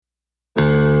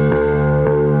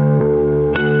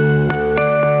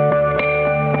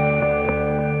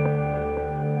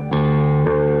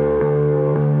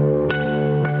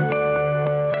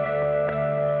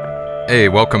Hey,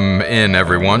 welcome in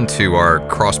everyone to our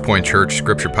Crosspoint Church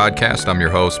Scripture Podcast. I'm your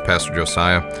host, Pastor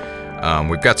Josiah.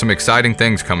 We've got some exciting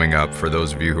things coming up for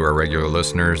those of you who are regular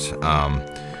listeners.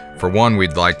 For one,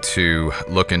 we'd like to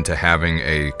look into having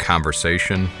a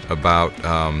conversation about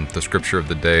the Scripture of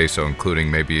the day, so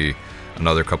including maybe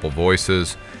another couple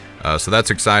voices. So that's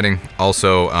exciting.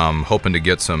 Also, hoping to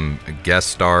get some guest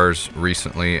stars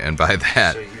recently, and by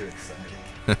that,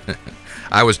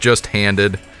 I was just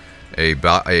handed a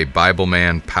Bible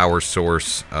Man Power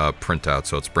Source printout,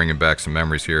 so it's bringing back some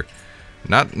memories here.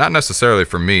 Not necessarily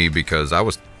for me, because I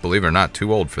was, believe it or not,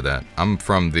 too old for that. I'm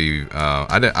from the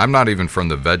I'm not even from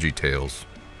the VeggieTales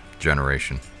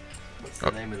generation. What's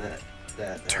the name of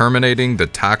that? Terminating the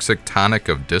Toxic Tonic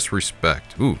of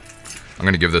Disrespect. Ooh, I'm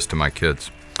gonna give this to my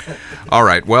kids. All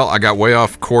right, well, I got way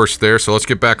off course there, so let's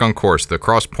get back on course. The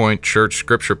Crosspoint Church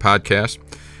Scripture Podcast.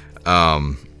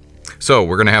 So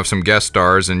we're going to have some guest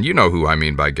stars, and you know who I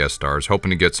mean by guest stars. Hoping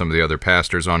to get some of the other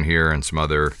pastors on here and some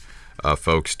other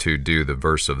folks to do the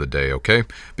verse of the day, okay?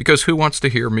 Because who wants to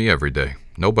hear me every day?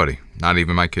 Nobody, not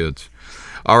even my kids.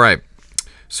 All right,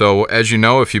 so as you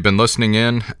know, if you've been listening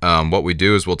in, what we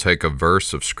do is we'll take a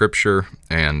verse of Scripture,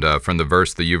 and from the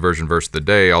verse, the YouVersion verse of the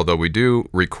day, although we do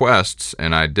requests,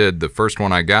 and I did, the first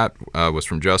one I got was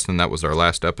from Justin. That was our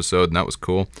last episode, and that was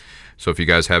cool. So if you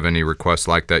guys have any requests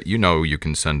like that, you know you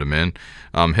can send them in.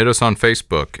 Hit us on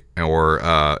Facebook, or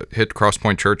hit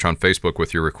Crosspoint Church on Facebook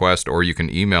with your request, or you can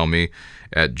email me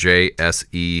at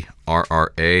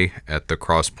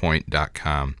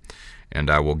jserra@thecrosspoint.com,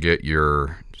 and I will get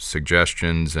your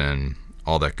suggestions and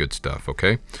all that good stuff,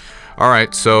 okay? All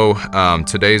right, so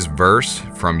today's verse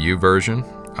from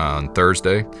YouVersion on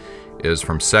Thursday is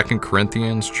from 2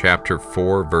 Corinthians chapter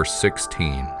 4, verse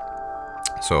 16.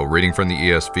 So reading from the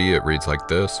ESV, it reads like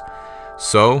this: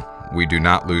 "So we do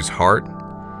not lose heart.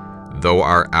 Though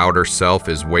our outer self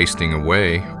is wasting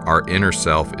away, our inner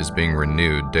self is being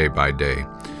renewed day by day."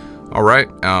 All right,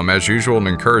 as usual, an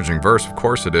encouraging verse. Of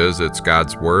course it is. It's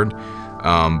God's Word.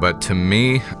 But to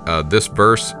me, this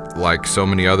verse, like so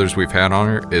many others we've had on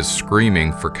here, is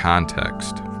screaming for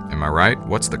context. Am I right?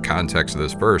 What's the context of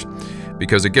this verse?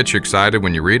 Because it gets you excited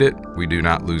when you read it. We do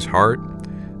not lose heart.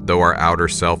 Though our outer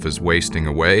self is wasting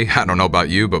away. I don't know about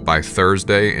you, but by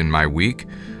Thursday in my week,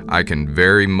 I can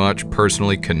very much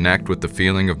personally connect with the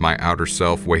feeling of my outer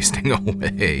self wasting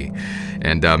away.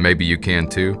 And maybe you can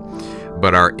too.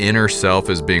 But our inner self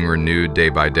is being renewed day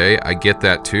by day. I get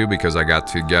that too, because I got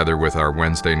together with our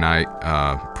Wednesday night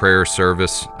prayer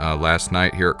service last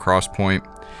night here at Crosspoint.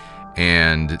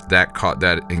 And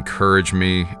that encouraged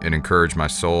me and encouraged my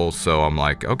soul. So I'm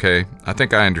like, okay, I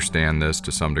think I understand this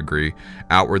to some degree.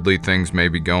 Outwardly, things may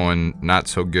be going not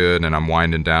so good, and I'm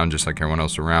winding down just like everyone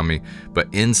else around me. But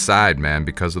inside, man,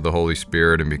 because of the Holy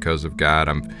Spirit and because of God,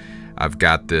 I've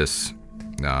got this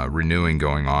renewing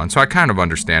going on. So I kind of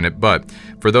understand it. But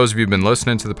for those of you who've been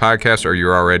listening to the podcast, or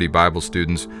you're already Bible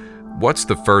students, what's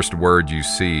the first word you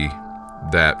see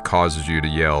that causes you to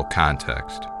yell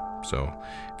context? So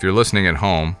if you're listening at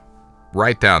home,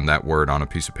 write down that word on a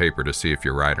piece of paper to see if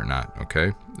you're right or not,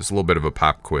 okay? It's a little bit of a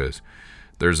pop quiz.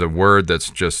 There's a word that's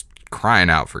just crying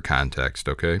out for context,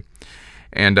 okay?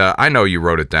 And I know you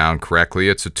wrote it down correctly.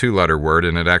 It's a 2-letter word,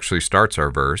 and it actually starts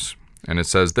our verse, and it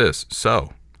says this: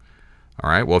 so. All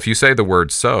right, well, if you say the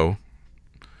word so,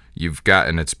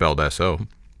 and it's spelled S-O,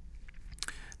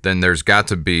 then there's got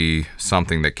to be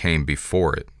something that came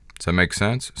before it. Does that make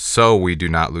sense? So we do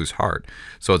not lose heart.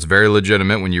 So it's very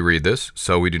legitimate when you read this.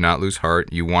 So we do not lose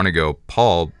heart. You want to go,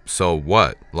 Paul, so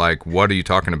what? Like, what are you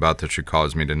talking about that should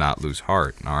cause me to not lose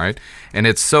heart? All right. And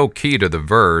it's so key to the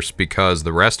verse because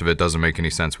the rest of it doesn't make any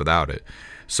sense without it.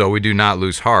 So we do not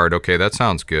lose heart. Okay, that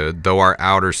sounds good. Though our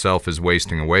outer self is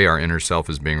wasting away, our inner self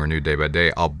is being renewed day by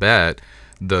day. I'll bet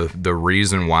the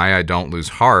reason why I don't lose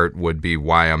heart would be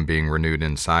why I'm being renewed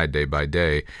inside day by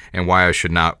day, and why I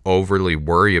should not overly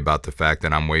worry about the fact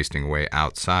that I'm wasting away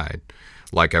outside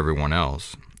like everyone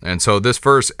else. And so this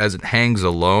verse, as it hangs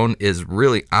alone, is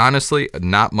really honestly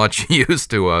not much use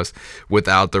to us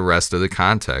without the rest of the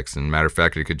context. And matter of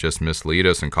fact, it could just mislead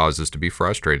us and cause us to be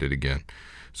frustrated again.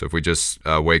 So if we just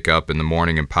wake up in the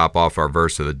morning and pop off our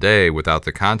verse of the day without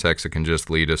the context, it can just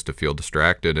lead us to feel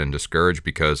distracted and discouraged,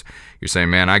 because you're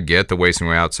saying, man, I get the wasting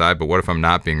away outside, but what if I'm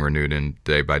not being renewed in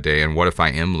day by day? And what if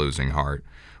I am losing heart?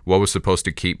 What was supposed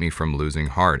to keep me from losing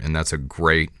heart? And that's a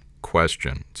great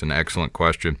question. It's an excellent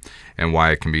question, and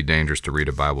why it can be dangerous to read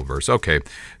a Bible verse. Okay,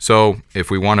 so if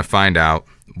we want to find out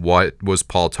what was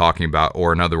Paul talking about,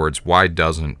 or in other words, why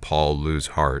doesn't Paul lose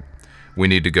heart? We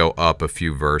need to go up a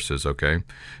few verses, okay?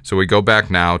 So we go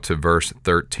back now to verse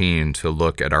 13 to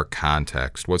look at our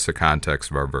context. What's the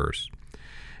context of our verse?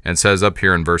 And says up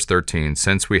here in verse 13,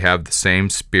 since we have the same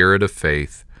spirit of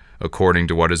faith, according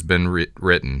to what has been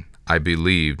written, I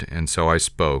believed, and so I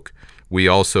spoke. We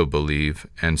also believe,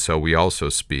 and so we also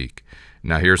speak.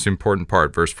 Now here's the important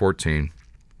part, verse 14.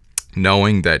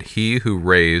 Knowing that he who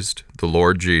raised the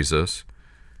Lord Jesus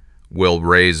will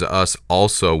raise us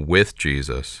also with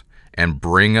Jesus and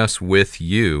bring us with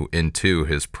you into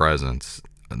his presence.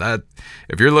 That,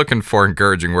 if you're looking for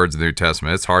encouraging words in the New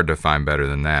Testament, it's hard to find better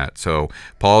than that. So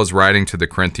Paul is writing to the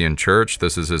Corinthian church.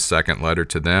 This is his second letter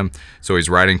to them. So he's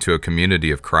writing to a community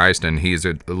of Christ, and he's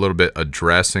a little bit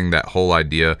addressing that whole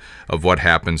idea of what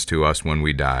happens to us when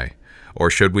we die. Or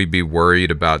should we be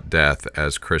worried about death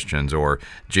as Christians? Or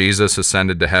Jesus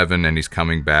ascended to heaven and he's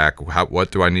coming back.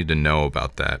 What do I need to know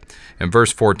about that? And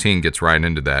verse 14 gets right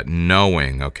into that.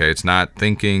 Knowing, okay? It's not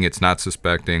thinking, it's not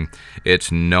suspecting.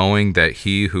 It's knowing that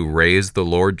he who raised the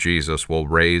Lord Jesus will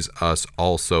raise us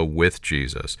also with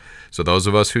Jesus. So those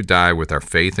of us who die with our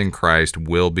faith in Christ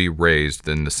will be raised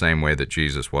in the same way that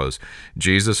Jesus was.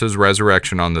 Jesus'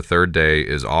 resurrection on the third day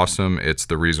is awesome. It's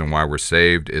the reason why we're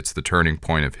saved. It's the turning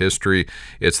point of history.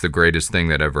 It's the greatest thing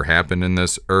that ever happened in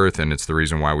this earth, and it's the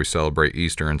reason why we celebrate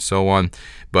Easter and so on.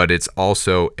 But it's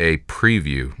also a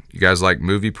preview. You guys like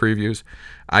movie previews?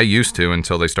 I used to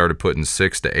until they started putting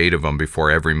 6 to 8 of them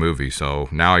before every movie, so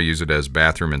now I use it as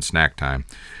bathroom and snack time.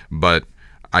 But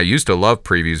I used to love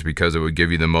previews because it would give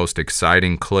you the most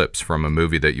exciting clips from a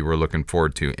movie that you were looking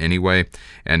forward to anyway.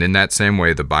 And in that same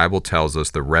way, the Bible tells us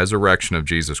the resurrection of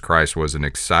Jesus Christ was an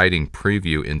exciting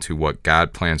preview into what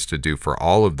God plans to do for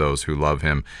all of those who love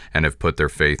him and have put their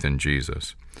faith in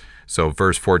Jesus. So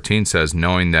verse 14 says,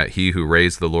 knowing that he who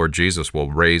raised the Lord Jesus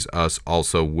will raise us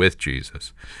also with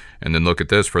Jesus. And then look at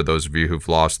this, for those of you who've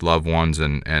lost loved ones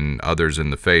and others in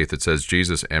the faith, it says,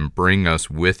 Jesus, and bring us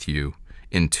with you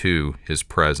into his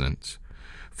presence.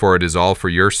 For it is all for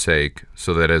your sake,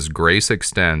 so that as grace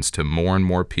extends to more and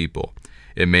more people,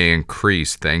 it may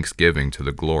increase thanksgiving to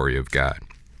the glory of God.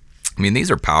 I mean,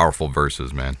 these are powerful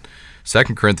verses, man. 2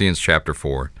 Corinthians chapter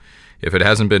 4. If it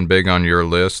hasn't been big on your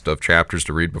list of chapters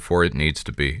to read before, it needs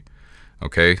to be.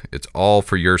 Okay? It's all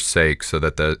for your sake, so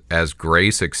that as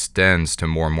grace extends to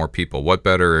more and more people, what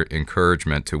better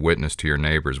encouragement to witness to your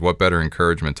neighbors? What better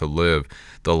encouragement to live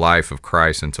the life of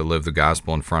Christ and to live the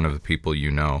gospel in front of the people you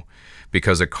know?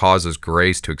 Because it causes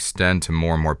grace to extend to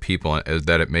more and more people,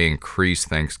 that it may increase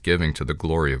thanksgiving to the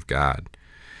glory of God.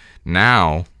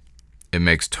 Now, it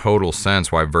makes total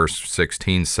sense why verse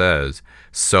 16 says,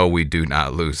 so we do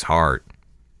not lose heart.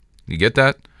 You get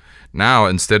that? Now,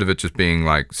 instead of it just being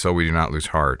like, so we do not lose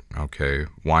heart, okay,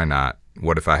 why not?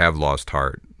 What if I have lost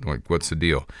heart? Like, what's the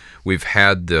deal? We've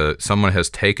had someone has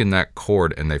taken that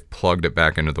cord and they've plugged it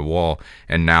back into the wall,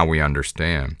 and now we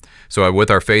understand. So with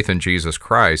our faith in Jesus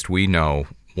Christ, we know,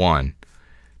 one,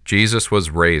 Jesus was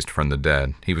raised from the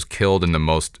dead. He was killed in the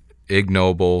most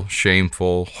ignoble,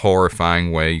 shameful,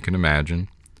 horrifying way you can imagine.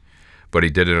 But he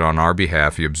did it on our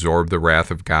behalf. He absorbed the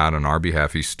wrath of God on our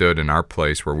behalf. He stood in our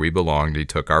place where we belonged. He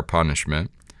took our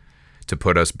punishment to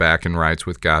put us back in rights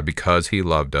with God because he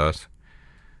loved us.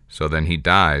 So then he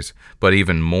dies. But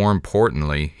even more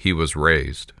importantly, he was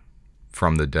raised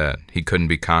from the dead. He couldn't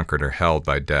be conquered or held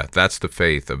by death. That's the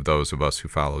faith of those of us who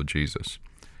follow Jesus.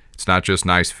 It's not just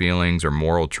nice feelings or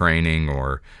moral training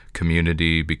or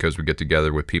community because we get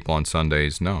together with people on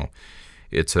Sundays. No.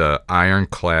 It's an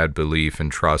ironclad belief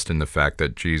and trust in the fact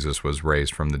that Jesus was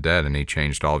raised from the dead, and he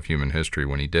changed all of human history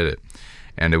when he did it.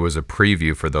 And it was a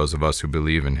preview for those of us who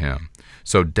believe in him.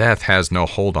 So death has no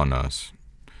hold on us.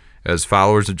 As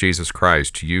followers of Jesus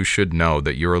Christ, you should know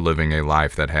that you are living a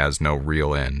life that has no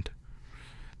real end,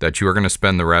 that you are going to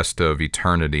spend the rest of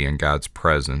eternity in God's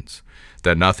presence,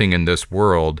 that nothing in this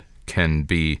world can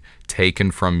be taken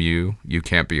from you. You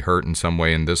can't be hurt in some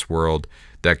way in this world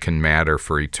that can matter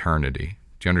for eternity.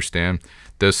 Do you understand?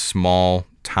 This small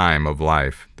time of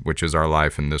life, which is our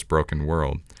life in this broken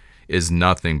world, is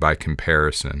nothing by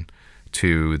comparison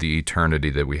to the eternity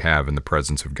that we have in the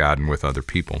presence of God and with other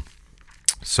people.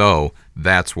 So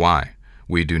that's why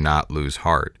we do not lose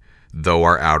heart. Though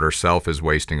our outer self is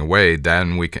wasting away,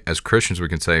 then we can, as Christians, we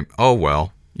can say, oh,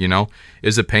 well,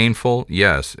 is it painful?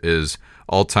 Yes. Is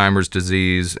Alzheimer's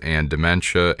disease and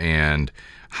dementia and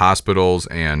hospitals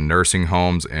and nursing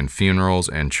homes and funerals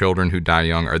and children who die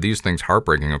young, are these things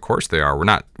heartbreaking? Of course they are. We're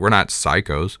not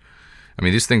psychos. I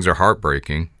mean, these things are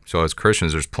heartbreaking. So as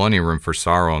Christians, there's plenty of room for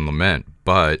sorrow and lament,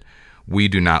 but we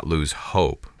do not lose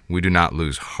hope. We do not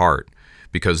lose heart,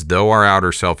 because though our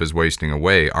outer self is wasting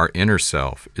away, our inner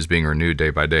self is being renewed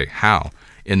day by day. How?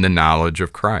 In the knowledge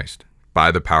of Christ,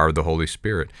 by the power of the Holy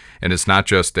Spirit. And it's not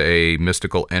just a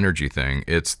mystical energy thing.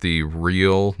 It's the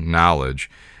real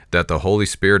knowledge that the Holy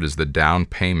Spirit is the down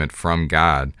payment from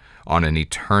God on an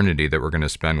eternity that we're going to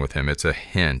spend with him. It's a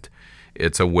hint.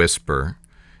 It's a whisper.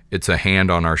 It's a hand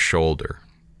on our shoulder.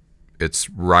 It's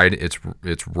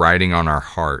writing on our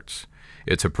hearts.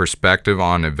 It's a perspective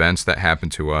on events that happen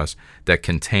to us that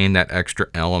contain that extra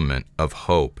element of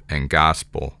hope and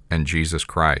gospel and Jesus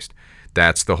Christ.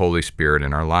 That's the Holy Spirit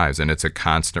in our lives, and it's a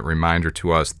constant reminder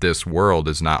to us this world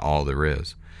is not all there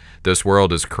is. This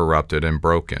world is corrupted and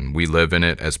broken. We live in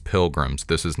it as pilgrims.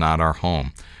 This is not our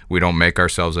home. We don't make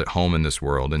ourselves at home in this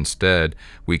world. Instead,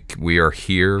 we are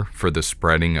here for the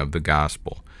spreading of the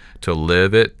gospel, to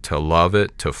live it, to love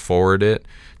it, to forward it,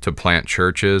 to plant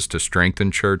churches, to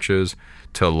strengthen churches,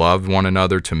 to love one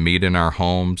another, to meet in our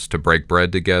homes, to break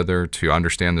bread together, to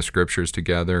understand the scriptures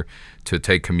together, to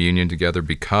take communion together,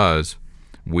 because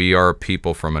we are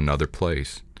people from another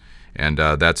place. And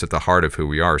that's at the heart of who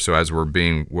we are. So as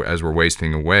we're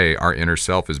wasting away, our inner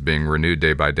self is being renewed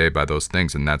day by those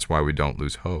things, and that's why we don't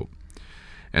lose hope.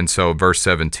 And so verse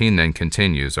 17 then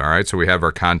continues, all right? So we have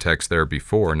our context there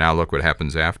before. Now look what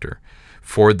happens after.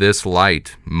 For this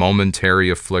light, momentary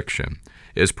affliction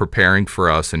is preparing for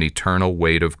us an eternal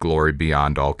weight of glory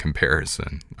beyond all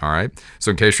comparison, all right?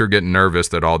 So in case you're getting nervous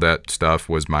that all that stuff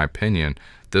was my opinion,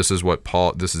 this is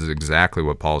exactly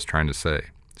what Paul's trying to say.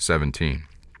 17.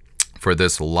 For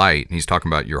this light, he's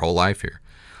talking about your whole life here,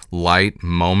 light,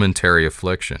 momentary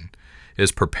affliction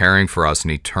is preparing for us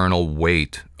an eternal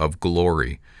weight of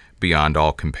glory beyond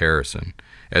all comparison,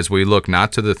 as we look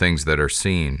not to the things that are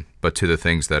seen, but to the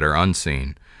things that are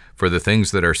unseen. For the things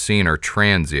that are seen are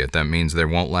transient, that means they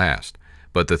won't last,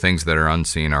 but the things that are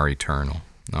unseen are eternal.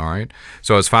 All right?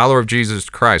 So as follower of Jesus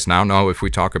Christ, now I don't know if we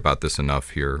talk about this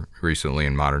enough here recently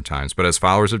in modern times, but as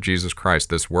followers of Jesus Christ,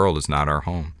 this world is not our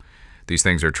home. These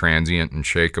things are transient and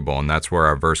shakeable, and that's where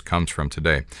our verse comes from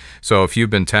today. So if you've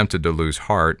been tempted to lose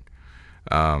heart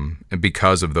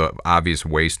because of the obvious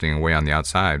wasting away on the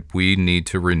outside, we need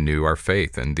to renew our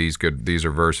faith, and these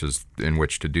are verses in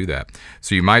which to do that.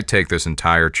 So you might take this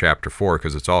entire chapter 4,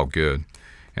 because it's all good,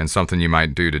 and something you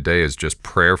might do today is just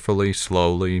prayerfully,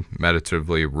 slowly,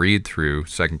 meditatively read through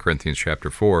 2 Corinthians chapter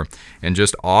 4 and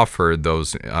just offer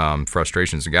those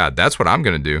frustrations to God. That's what I'm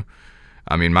going to do.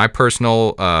 I mean, my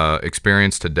personal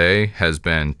experience today has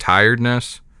been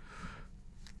tiredness,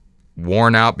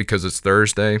 worn out because it's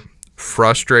Thursday,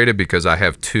 frustrated because I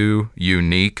have 2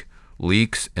 unique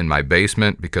leaks in my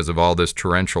basement because of all this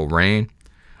torrential rain.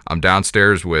 I'm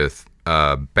downstairs with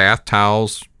bath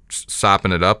towels,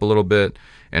 sopping it up a little bit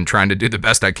and trying to do the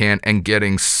best I can, and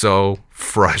getting so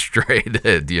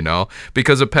frustrated,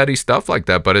 because of petty stuff like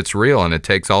that. But it's real, and it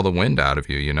takes all the wind out of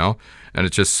you, and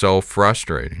it's just so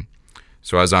frustrating.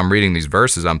 So as I'm reading these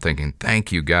verses, I'm thinking,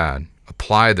 thank you, God.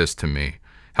 Apply this to me.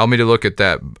 Help me to look at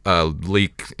that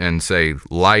leak and say,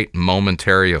 light,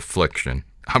 momentary affliction.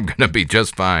 I'm going to be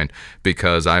just fine,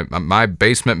 because my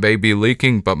basement may be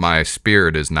leaking, but my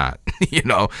spirit is not.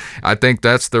 I think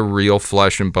that's the real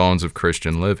flesh and bones of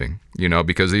Christian living,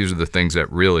 because these are the things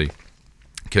that really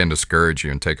can discourage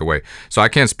you and take away. So I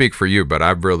can't speak for you, but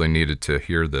I've really needed to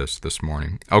hear this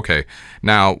morning. Okay,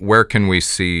 now where can we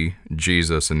see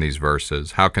Jesus in these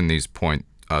verses? How can these point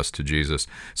us to Jesus?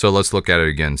 So let's look at it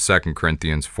again, 2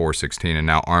 Corinthians 4:16, and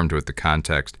now armed with the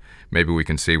context, maybe we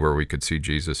can see where we could see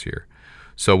Jesus here.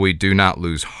 So we do not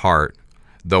lose heart,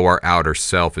 though our outer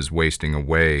self is wasting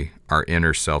away, our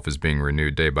inner self is being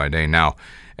renewed day by day. Now,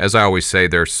 as I always say,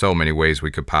 there's so many ways we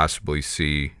could possibly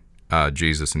see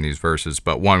Jesus in these verses,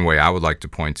 but one way I would like to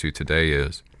point to today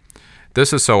is,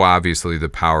 this is so obviously the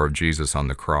power of Jesus on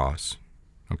the cross,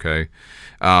 okay?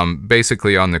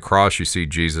 Basically on the cross, you see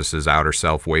Jesus' outer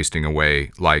self wasting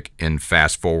away, like in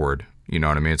fast forward, you know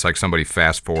what I mean? It's like somebody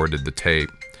fast forwarded the tape.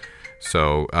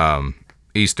 So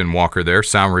Easton Walker there,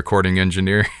 sound recording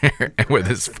engineer, with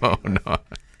his phone on.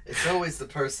 It's always the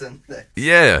person that...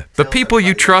 Yeah, the people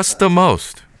you trust the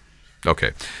most.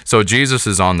 Okay, so Jesus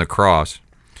is on the cross,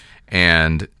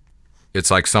 and it's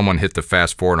like someone hit the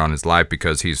fast forward on his life,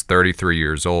 because he's 33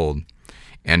 years old,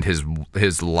 and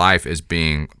his life is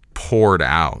being poured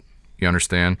out. You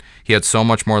understand? He had so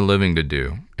much more living to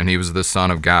do, and he was the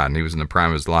Son of God, and he was in the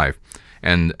prime of his life.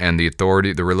 And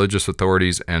the religious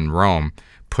authorities in Rome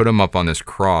put him up on this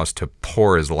cross to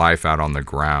pour his life out on the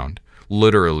ground.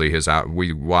 Literally,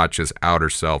 we watch his outer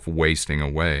self wasting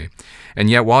away. And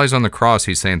yet, while he's on the cross,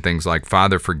 he's saying things like,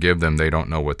 Father, forgive them, they don't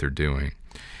know what they're doing.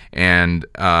 And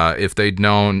if they'd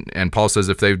known, and Paul says,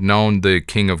 if they'd known the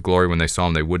King of Glory when they saw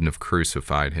him, they wouldn't have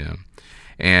crucified him.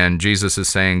 And Jesus is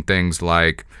saying things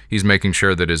like, he's making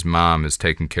sure that his mom is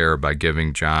taken care of by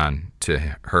giving John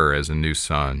to her as a new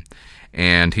son.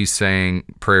 And he's saying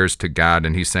prayers to God,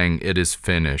 and he's saying, it is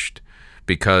finished,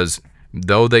 because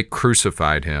though they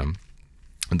crucified him,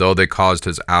 though they caused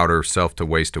his outer self to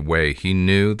waste away, he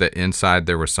knew that inside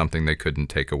there was something they couldn't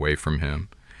take away from him.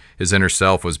 His inner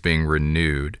self was being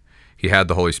renewed. He had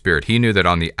the Holy Spirit. He knew that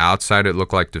on the outside it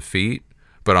looked like defeat,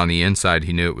 but on the inside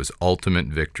he knew it was ultimate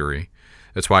victory.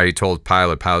 That's why he told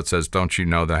Pilate, Pilate says, don't you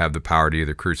know that I have the power to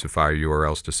either crucify you or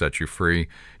else to set you free?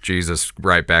 Jesus,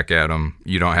 right back at him,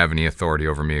 you don't have any authority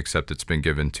over me except it's been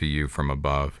given to you from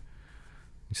above.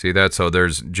 You see that? So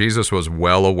Jesus was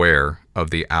well aware of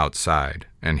the outside,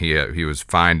 and he was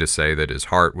fine to say that his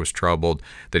heart was troubled,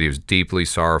 that he was deeply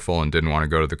sorrowful and didn't want to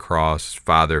go to the cross.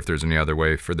 Father, if there's any other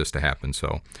way for this to happen.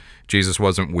 So Jesus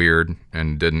wasn't weird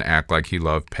and didn't act like he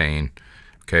loved pain.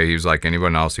 Okay, he was like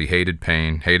anyone else. He hated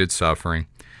pain, hated suffering,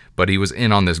 but he was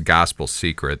in on this gospel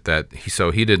secret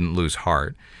so he didn't lose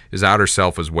heart. His outer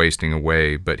self was wasting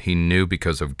away, but he knew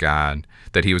because of God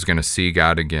that he was going to see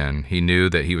God again. He knew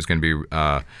that he was going to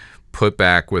be put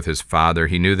back with his Father.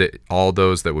 He knew that all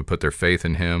those that would put their faith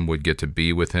in him would get to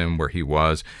be with him where he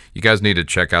was. You guys need to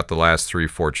check out the last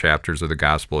 3-4 chapters of the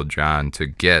Gospel of John to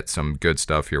get some good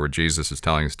stuff here where Jesus is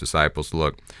telling his disciples,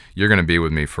 look, you're going to be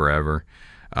with me forever.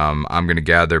 I'm going to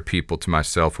gather people to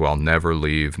myself who I'll never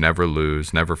leave, never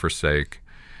lose, never forsake.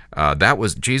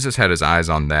 Jesus had his eyes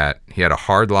on that. He had a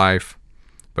hard life,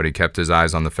 but he kept his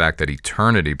eyes on the fact that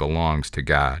eternity belongs to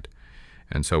God.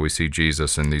 And so we see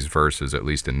Jesus in these verses, at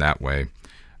least in that way.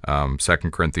 2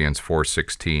 Corinthians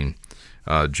 4:16.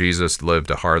 Jesus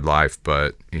lived a hard life,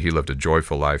 but he lived a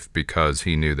joyful life because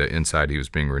he knew that inside he was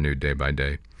being renewed day by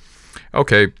day.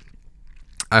 Okay.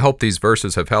 I hope these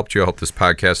verses have helped you. I hope this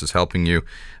podcast is helping you.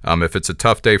 If it's a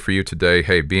tough day for you today,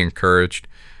 hey, be encouraged.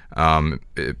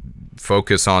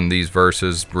 Focus on these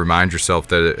verses. Remind yourself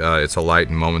that it's a light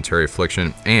and momentary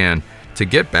affliction. And to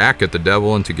get back at the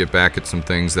devil and to get back at some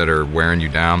things that are wearing you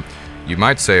down, you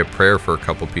might say a prayer for a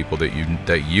couple people that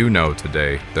you know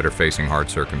today that are facing hard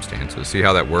circumstances. See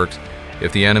how that works?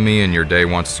 If the enemy in your day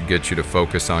wants to get you to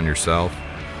focus on yourself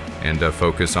and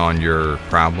focus on your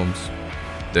problems,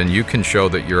 then you can show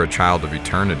that you're a child of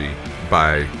eternity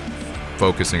by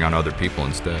focusing on other people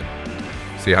instead.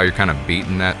 See how you're kind of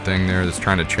beating that thing there that's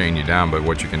trying to chain you down, but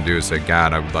what you can do is say,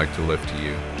 God, I would like to lift to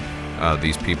you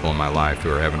these people in my life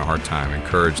who are having a hard time.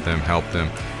 Encourage them, help them,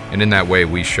 and in that way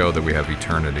we show that we have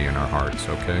eternity in our hearts,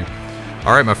 okay?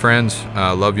 All right, my friends,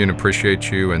 love you and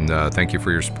appreciate you, and thank you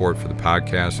for your support for the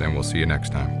podcast, and we'll see you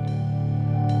next time.